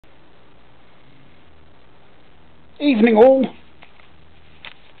Evening all.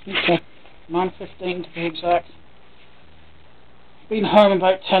 It's 9:15 to be exact. Been home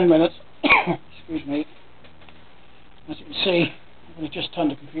about 10 minutes. Excuse me. As you can see, I'm going to just turn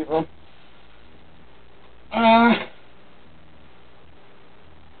the computer on.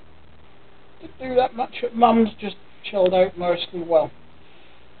 Didn't do that much at Mum's, just chilled out mostly well.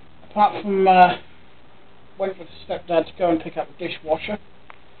 Apart from went with stepdad to go and pick up the dishwasher.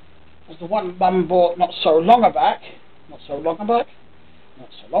 As the one Mum bought not so long back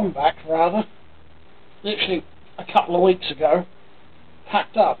rather, literally a couple of weeks ago,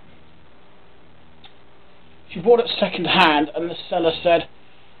 packed up. She bought it second hand and the seller said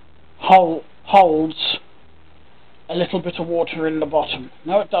holds a little bit of water in the bottom.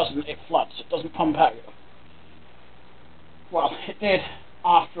 No, it doesn't, it floods, it doesn't pump out. Well, it did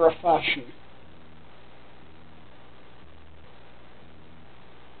after a fashion.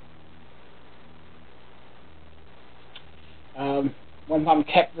 When Mum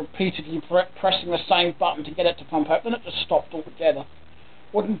kept repeatedly pressing the same button to get it to pump out, then it just stopped altogether.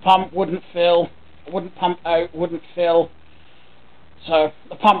 Wouldn't pump, wouldn't fill, wouldn't pump out, wouldn't fill. So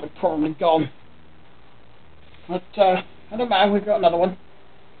the pump had probably gone. But I don't matter, we've got another one.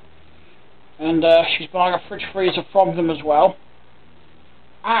 And she's buying a fridge freezer from them as well.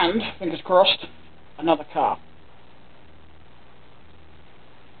 And, fingers crossed, another car.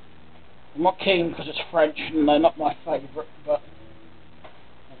 I'm not keen because it's French and they're not my favourite, but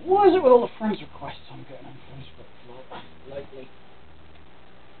why is it with all the friends requests I'm getting on Facebook lately?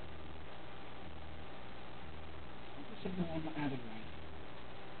 What's everyone adding me?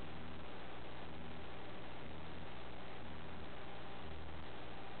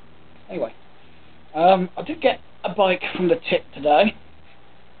 Anyway, I did get a bike from the tip today.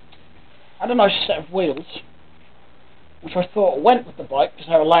 I had a nice set of wheels, which I thought went with the bike because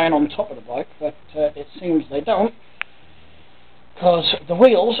they were laying on top of the bike, but it seems they don't, because the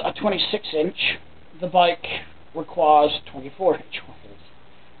wheels are 26-inch, the bike requires 24-inch wheels,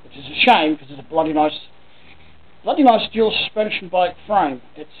 which is a shame because it's a bloody nice dual suspension bike frame.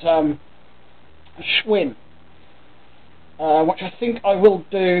 It's a Schwinn, which I think I will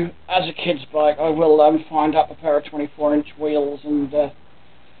do as a kid's bike. I will find up a pair of 24-inch wheels, and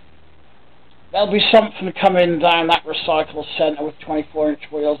there'll be something coming down that recycle centre with 24-inch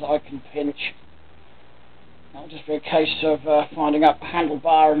wheels that I can pinch. That'll just be a case of finding up a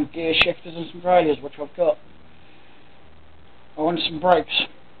handlebar and gear shifters and some derailleurs, which I've got. Oh, and some brakes,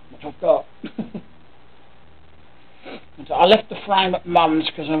 which I've got. I left the frame at Mum's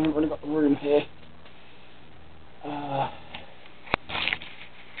because I haven't really got the room here. That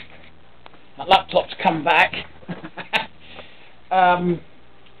laptop's come back.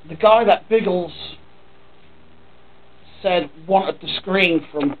 The guy that Biggles said wanted the screen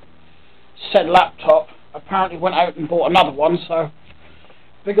from said laptop apparently went out and bought another one, so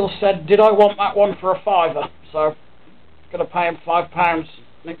Biggles said, did I want that one for a £5? So I'm going to pay him £5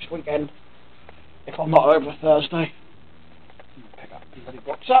 next weekend if I'm not over Thursday. Pick up the bloody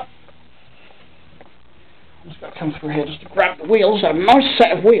box up. I'm just going to come through here just to grab the wheels. They're a nice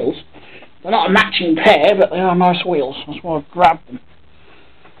set of wheels. They're not a matching pair, but they are nice wheels. That's why I've grabbed them.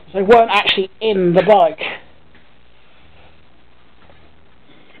 They weren't actually in the bike.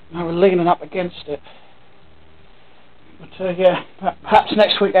 They were leaning up against it. But yeah, perhaps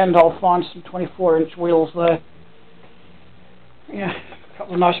next weekend I'll find some 24-inch wheels there. Yeah, a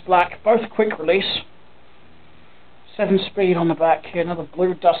couple of nice black, both quick release. 7-speed on the back here, another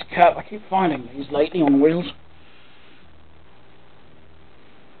blue dust cap. I keep finding these lately on wheels.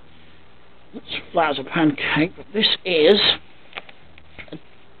 It's flat as a pancake, but this is a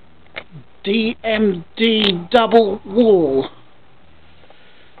DMD double wall.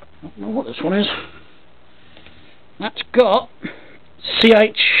 I don't know what this one is. That's got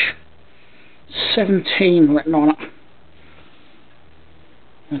CH17 written on it.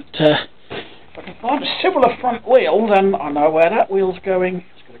 But if I can find a similar front wheel, then I know where that wheel's going.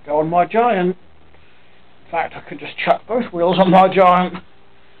 It's going to go on my Giant. In fact, I could just chuck both wheels on my Giant.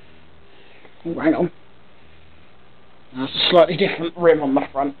 Oh, hang on. That's a slightly different rim on the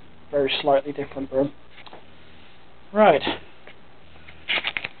front. Very slightly different rim. Right.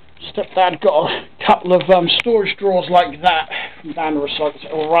 Stepdad got a couple of storage drawers like that from down the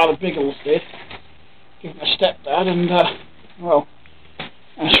recycle, or rather Biggles did. Give them a stepdad, and well,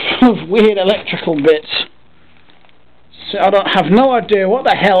 it's full of weird electrical bits. So I don't have no idea what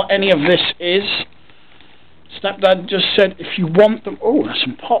the hell any of this is. Stepdad just said if you want them. Oh, there's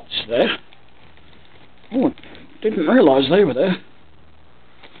some pots there. Oh, didn't realise they were there.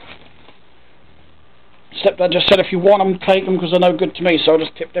 Stepdad just said if you want them, take them because they're no good to me, so I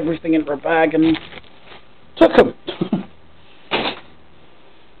just tipped everything into a bag and Took them.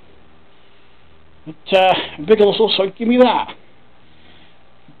 But Biggles also give me that.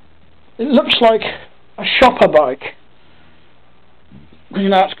 It looks like a shopper bike. You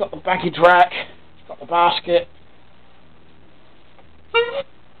know, it's got the baggage rack, it's got the basket,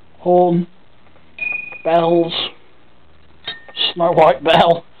 horn, bells, Snow White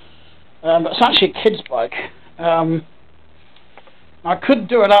bell. But it's actually a kid's bike. I could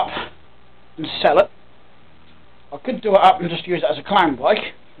do it up and sell it. I could do it up and just use it as a clown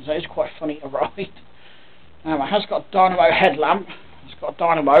bike, because it is quite funny to ride. It has got a dynamo headlamp. It's got a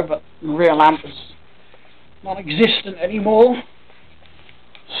dynamo, but the rear lamp is non-existent anymore.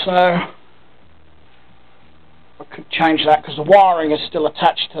 So I could change that, because the wiring is still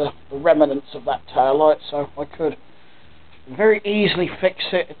attached to the remnants of that tail light, so I could very easily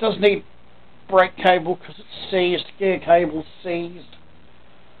fix it. It does need brake cable because it's seized, gear cable's seized.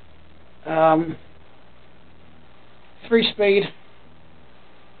 3-speed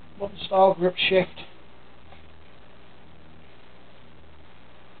modern style grip shift.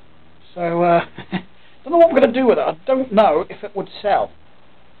 So don't know what I'm going to do with it. I don't know if it would sell,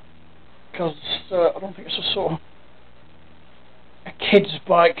 because I don't think it's a sort of a kid's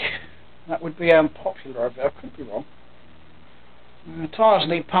bike that would be popular over there. I could be wrong. The tyres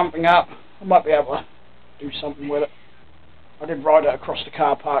need pumping up. I might be able to do something with it. I did ride it across the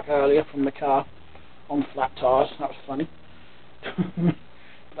car park earlier from the car on flat tyres. That was funny.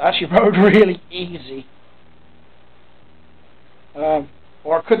 But I actually rode really easy. Or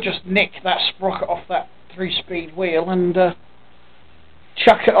I could just nick that sprocket off that 3-speed wheel and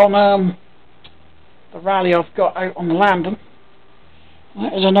chuck it on the rally I've got out on the landing.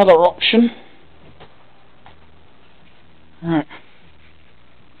 That is another option. Right.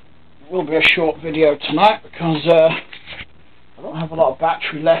 It will be a short video tonight because I don't have a lot of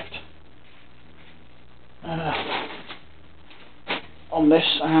battery left on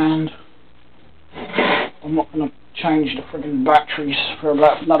this, and I'm not going to change the friggin' batteries for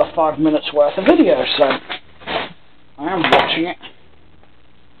about another 5 minutes worth of video, so I am watching it.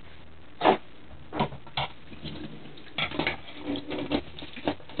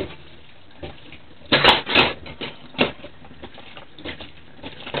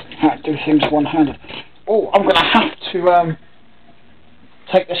 How to do things one-handed. Oh, I'm going to have to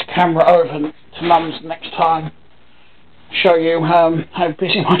take this camera over to Mum's next time, show you how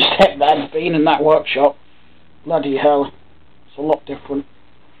busy my stepdad's been in that workshop. Bloody hell, it's a lot different.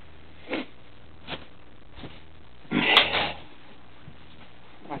 I'm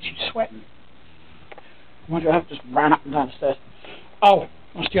actually sweating. Why do I have just ran up and down the stairs? Oh,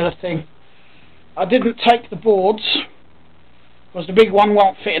 that's the other thing. I didn't take the boards because the big one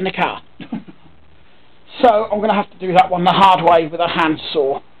won't fit in the car. So I'm going to have to do that one the hard way with a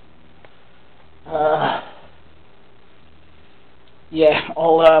handsaw. Yeah,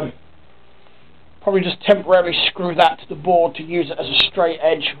 I'll probably just temporarily screw that to the board to use it as a straight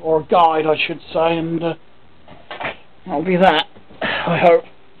edge, or a guide I should say, and that'll be that, I hope.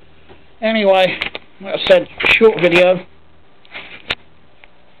 Anyway, like I said, short video.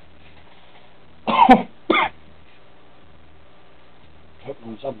 Hope no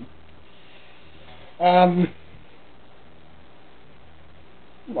one's having.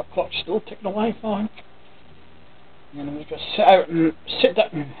 My clock's still ticking away fine. And I'm just going to sit out and sit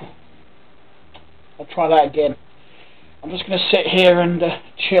down. I'll try that again. I'm just going to sit here and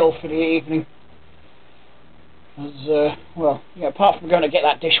chill for the evening. As, well, yeah, apart from going to get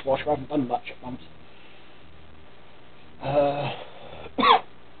that dishwasher, I haven't done much at Mum's.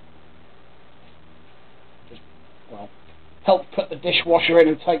 Just, well, help put the dishwasher in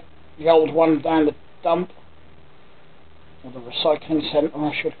and take the old one down the dump, or the recycling centre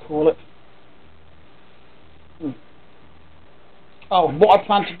I should call it. Oh, what I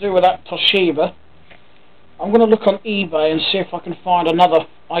plan to do with that Toshiba, I'm going to look on eBay and see if I can find another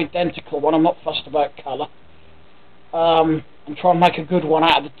identical one. I'm not fussed about colour, and try and make a good one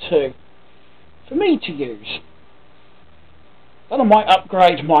out of the two for me to use. Then I might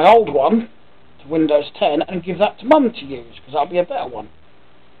upgrade my old one to Windows 10 and give that to Mum to use, because that'll be a better one.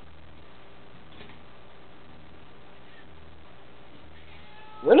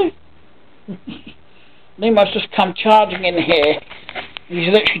 Really? Nemo's just come charging in here. He's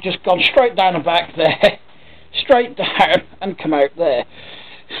literally just gone straight down the back there, straight down, and come out there.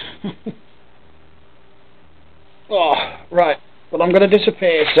 Oh, right. Well, I'm going to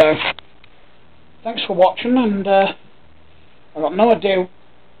disappear, so thanks for watching, and I've got no idea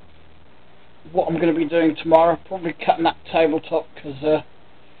what I'm going to be doing tomorrow. Probably cutting that tabletop, because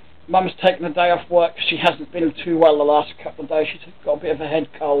Mum's taken a day off work. She hasn't been too well the last couple of days. She's got a bit of a head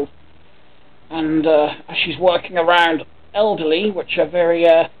cold. and as she's working around elderly, which are very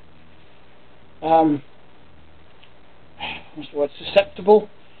what's the word, susceptible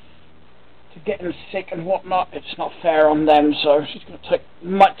to getting sick and whatnot, it's not fair on them. So she's going to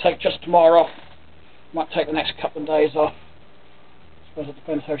might take just tomorrow off, might take the next couple of days off. I suppose it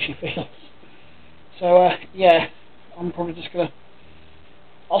depends how she feels. So yeah, I'm probably just going to,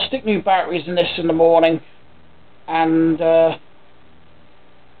 I'll stick new batteries in this in the morning, and I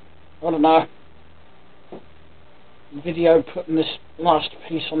don't know, video putting this last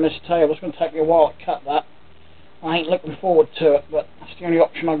piece on this table. It's going to take me a while to cut that. I ain't looking forward to it, but that's the only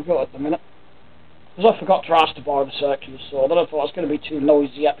option I've got at the minute. Because I forgot to ask to borrow the circular saw. I thought it was going to be too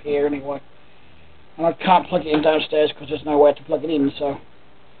noisy up here anyway. And I can't plug it in downstairs because there's nowhere to plug it in, so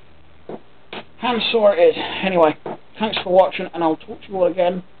hand saw it is. Anyway, thanks for watching, and I'll talk to you all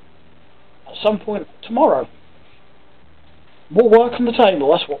again at some point tomorrow. More work on the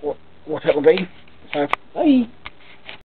table, that's what it'll be. So, bye.